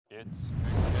It's the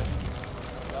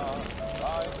gift done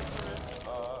by Christmas.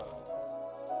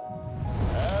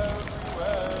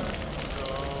 Everywhere you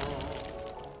go.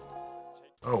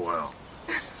 Oh wow.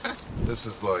 This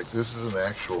is an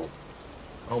actual,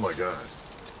 oh my God.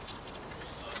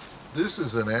 This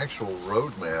is an actual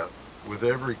road map with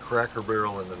every Cracker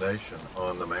Barrel in the nation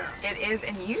on the map. It is,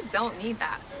 and you don't need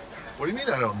that. What do you mean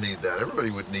I don't need that? Everybody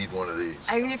would need one of these.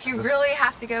 I mean, if you really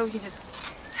have to go, you just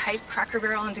type Cracker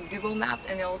Barrel into Google Maps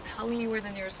and it'll tell you where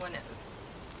the nearest one is.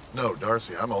 No,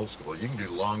 Darcy, I'm old school. You can do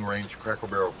long-range Cracker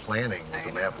Barrel planning with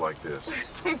a map like this.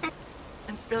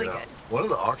 It's really good. One of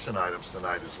the auction items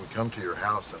tonight is we come to your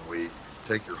house and we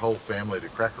take your whole family to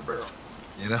Cracker Barrel.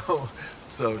 You know?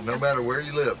 So no matter where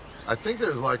you live. I think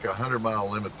there's like a 100-mile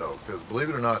limit though, because believe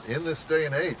it or not, in this day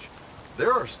and age,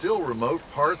 there are still remote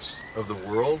parts of the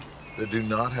world that do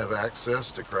not have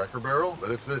access to Cracker Barrel.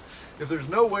 But if there's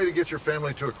no way to get your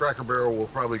family to a Cracker Barrel, we'll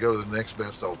probably go to the next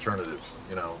best alternatives,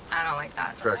 you know. I don't like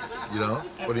that. You know?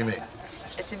 What do you mean?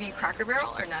 It should be Cracker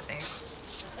Barrel or nothing.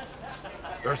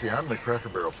 Darcy, I'm the Cracker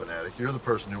Barrel fanatic. You're the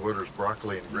person who orders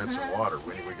broccoli and grits and water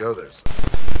when we go there.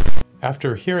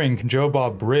 After hearing Joe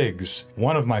Bob Briggs,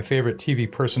 one of my favorite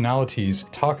TV personalities,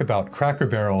 talk about Cracker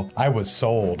Barrel, I was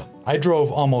sold. I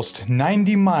drove almost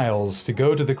 90 miles to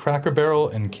go to the Cracker Barrel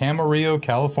in Camarillo,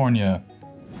 California.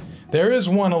 There is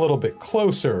one a little bit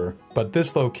closer, but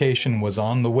this location was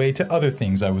on the way to other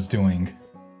things I was doing.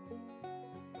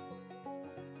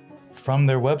 From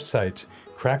their website,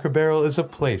 Cracker Barrel is a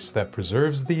place that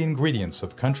preserves the ingredients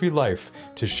of country life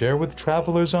to share with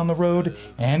travelers on the road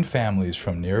and families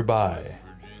from nearby.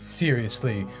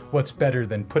 Seriously, what's better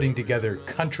than putting together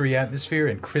country atmosphere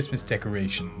and Christmas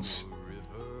decorations?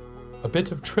 A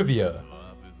bit of trivia.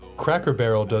 Cracker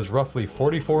Barrel does roughly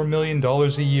 $44 million a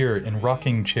year in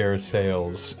rocking chair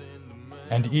sales,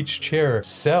 and each chair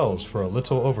sells for a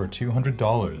little over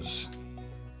 $200.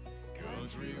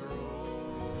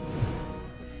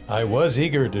 I was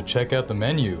eager to check out the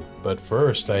menu, but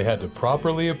first I had to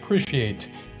properly appreciate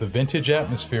the vintage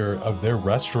atmosphere of their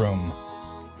restroom.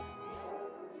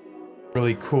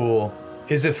 Really cool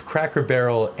is if Cracker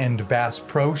Barrel and Bass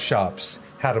Pro Shops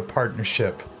had a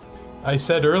partnership. I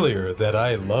said earlier that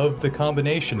I love the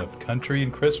combination of country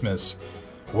and Christmas.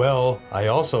 Well, I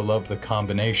also love the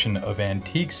combination of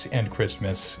antiques and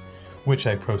Christmas, which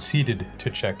I proceeded to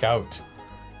check out.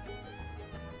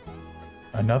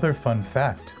 Another fun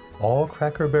fact. All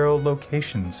Cracker Barrel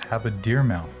locations have a deer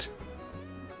mount.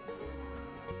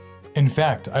 In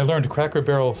fact, I learned Cracker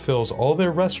Barrel fills all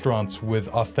their restaurants with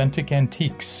authentic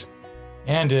antiques.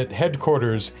 And at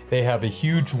headquarters, they have a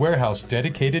huge warehouse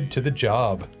dedicated to the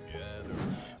job.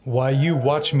 While you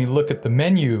watch me look at the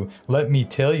menu, let me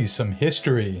tell you some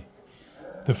history.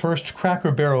 The first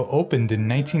Cracker Barrel opened in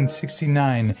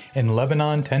 1969 in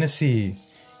Lebanon, Tennessee.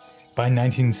 By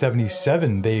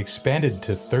 1977, they expanded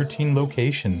to 13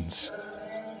 locations.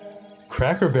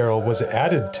 Cracker Barrel was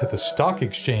added to the stock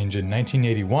exchange in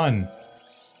 1981.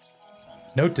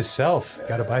 Note to self,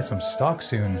 gotta buy some stock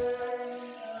soon.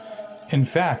 In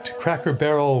fact, Cracker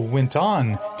Barrel went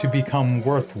on to become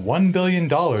worth $1 billion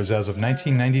as of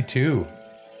 1992.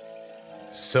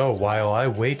 So while I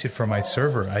waited for my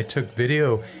server, I took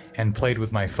video and played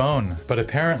with my phone, but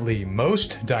apparently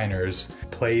most diners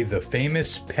play the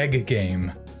famous peg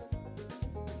game.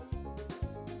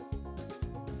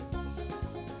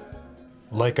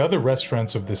 Like other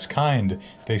restaurants of this kind,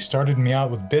 they started me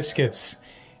out with biscuits,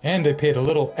 and I paid a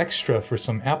little extra for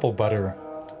some apple butter.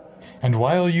 And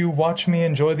while you watch me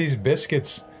enjoy these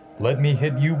biscuits, let me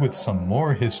hit you with some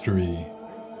more history.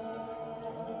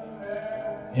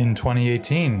 In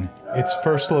 2018, its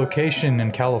first location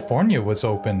in California was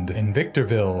opened in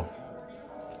Victorville.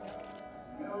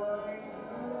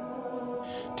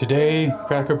 Today,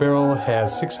 Cracker Barrel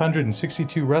has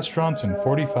 662 restaurants in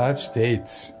 45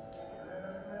 states.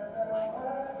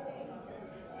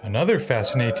 Another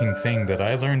fascinating thing that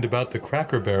I learned about the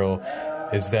Cracker Barrel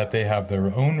is that they have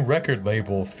their own record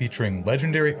label featuring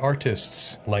legendary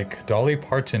artists like Dolly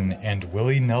Parton and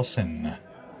Willie Nelson.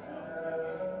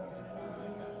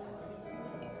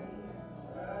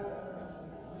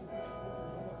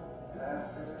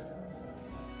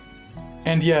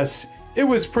 And yes, it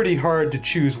was pretty hard to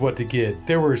choose what to get.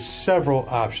 There were several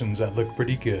options that looked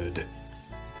pretty good.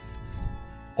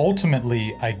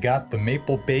 Ultimately, I got the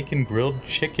maple bacon grilled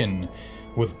chicken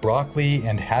with broccoli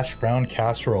and hash brown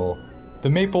casserole. The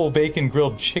maple bacon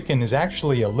grilled chicken is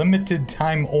actually a limited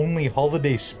time only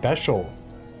holiday special.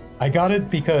 I got it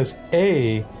because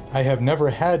A, I have never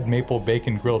had maple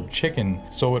bacon grilled chicken,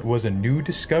 so it was a new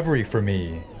discovery for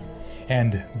me.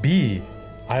 And B,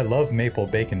 I love maple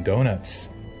bacon donuts.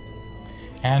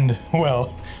 And,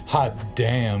 well, hot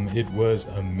damn, it was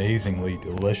amazingly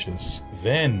delicious.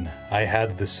 Then I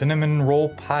had the cinnamon roll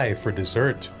pie for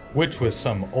dessert, which was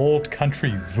some old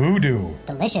country voodoo.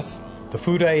 Delicious. The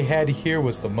food I had here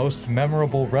was the most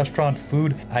memorable restaurant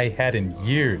food I had in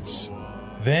years.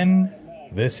 Then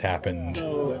this happened.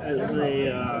 So, as a,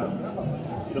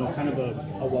 kind of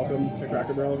a welcome to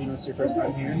Cracker Barrel, it's your first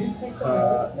time here.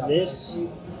 This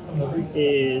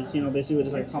is, basically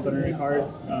just like a complimentary card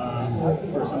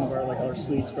for some of our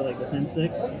sweets for like the thin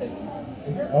sticks.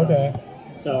 Okay.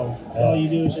 So all you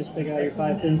do is just pick out your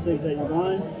 5 thin sticks that you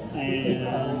want and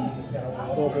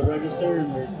go up the register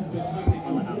and we're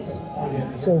on the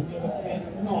house. So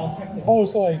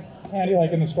like candy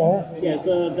like in the store? Yeah, it's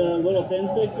the little thin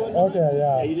sticks one. Okay,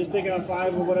 yeah. You just pick out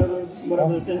 5 or whatever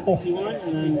the thin sticks you want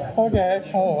and then...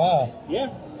 Okay, oh wow. Yeah.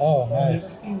 Oh,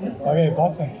 nice. Okay,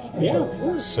 blessings.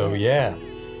 Yeah. So yeah,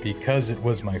 because it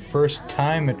was my first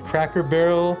time at Cracker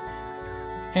Barrel,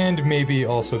 and maybe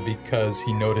also because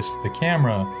he noticed the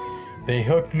camera, they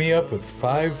hooked me up with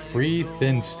 5 free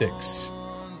thin sticks.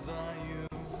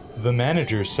 The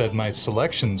manager said my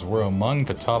selections were among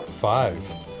the top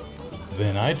 5.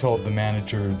 Then I told the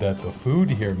manager that the food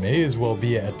here may as well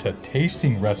be at a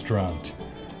tasting restaurant.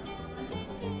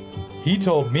 He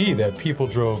told me that people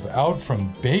drove out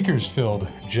from Bakersfield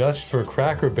just for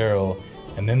Cracker Barrel,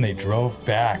 and then they drove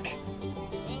back.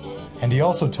 And he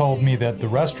also told me that the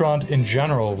restaurant in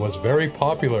general was very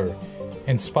popular,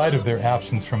 in spite of their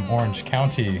absence from Orange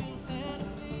County.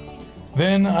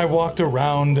 Then I walked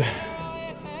around.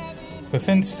 The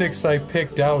thin sticks I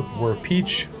picked out were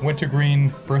peach,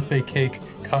 wintergreen, birthday cake,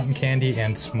 cotton candy,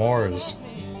 and s'mores.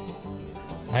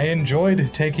 I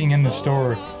enjoyed taking in the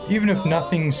store, even if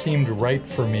nothing seemed right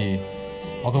for me,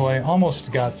 although I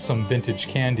almost got some vintage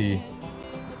candy.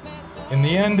 In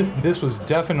the end, this was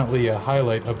definitely a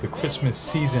highlight of the Christmas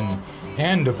season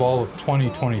and of all of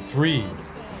 2023.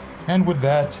 And with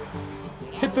that,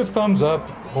 hit the thumbs up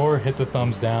or hit the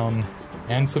thumbs down,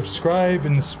 and subscribe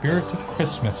in the spirit of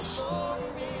Christmas.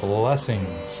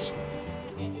 Blessings.